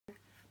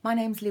My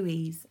name's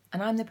Louise,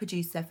 and I'm the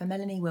producer for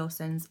Melanie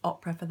Wilson's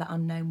Opera for the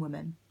Unknown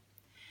Woman.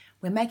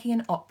 We're making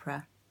an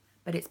opera,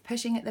 but it's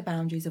pushing at the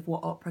boundaries of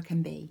what opera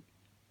can be.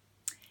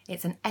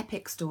 It's an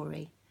epic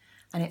story,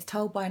 and it's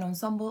told by an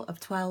ensemble of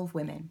 12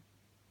 women.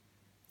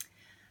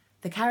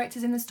 The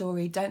characters in the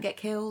story don't get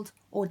killed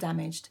or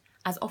damaged,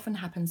 as often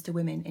happens to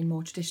women in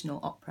more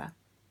traditional opera.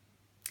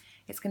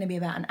 It's going to be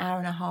about an hour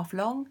and a half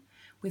long,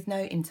 with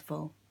no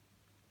interval.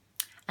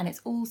 And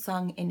it's all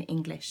sung in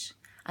English,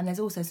 and there's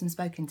also some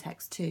spoken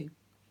text too.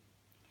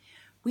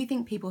 We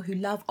think people who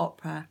love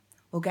opera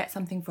will get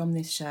something from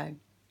this show.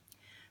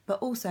 But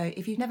also,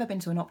 if you've never been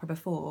to an opera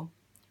before,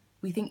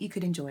 we think you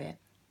could enjoy it.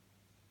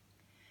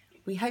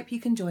 We hope you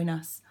can join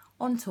us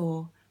on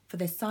tour for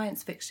this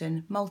science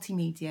fiction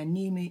multimedia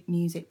new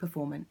music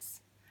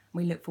performance.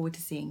 We look forward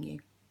to seeing you.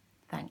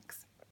 Thanks.